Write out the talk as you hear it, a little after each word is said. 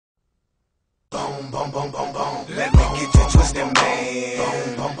boom, boom, boom, boom. Let me get you twisted, man.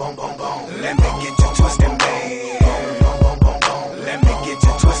 Boom, boom, boom, boom, boom. Let me get you twisted, man. Boom, boom, boom, boom, boom. Let me get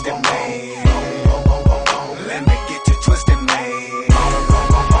you twisted, man. Boom, boom, boom, boom, boom. Let me get you twisted, man. Boom, boom,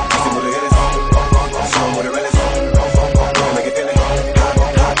 boom, boom, boom. See what it is. Show 'em what it really is. Make it feel it. Hot,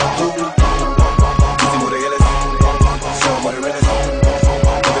 hot, cool. See what it is. Show 'em what it really is.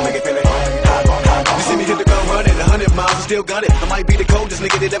 Make it feel it. Hot, hot. You see me hit the ground running 100 miles and still got it. I might be the coldest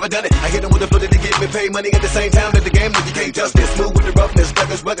nigga that ever done it. I hit him with the flow that they give me pay money at the same time that the game with you can't just this. Smooth with the roughness,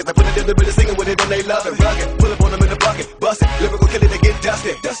 rugged. I put it in the bit of singing with it and they love it. Rugged, pull up on them in the bucket, bust it. Lyrical killer, they get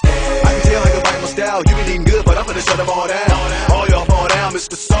dusted. I can tell I can bite my style. You been eating good, but I'm finna shut them all down. All y'all fall down,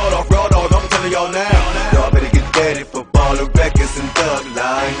 Mr. Sawed Off, Raw Dog. I'm telling y'all now. Y'all better get ready for baller records and thug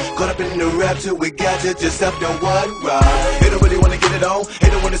line. Caught up in the rap till we got you just up on one ride. They don't really wanna get it on, they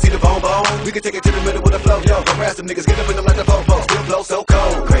don't wanna see the bone bone. We can take it to the middle with a flow, yo. Harass them niggas, get up in them like the fofo. Still flow so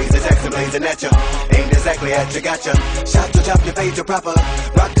cold, crazy Jackson blazing at ya. Ain't exactly at you, gotcha. Shot to chop your fade to proper.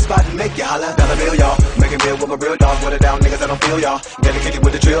 Rock the spot and make you holler. Dollar bill, y'all. Making real with my real dogs. Put it down, niggas, I don't feel y'all. Gotta kick it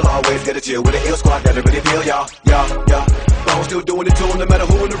with the drill, always get a chill with the ill squad. Gotta really feel y'all, y'all. I'm still doing it to them, no matter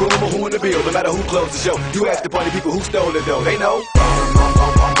who in the room or who in the bill. No matter who closed the show. You ask the party people who stole it though, they know.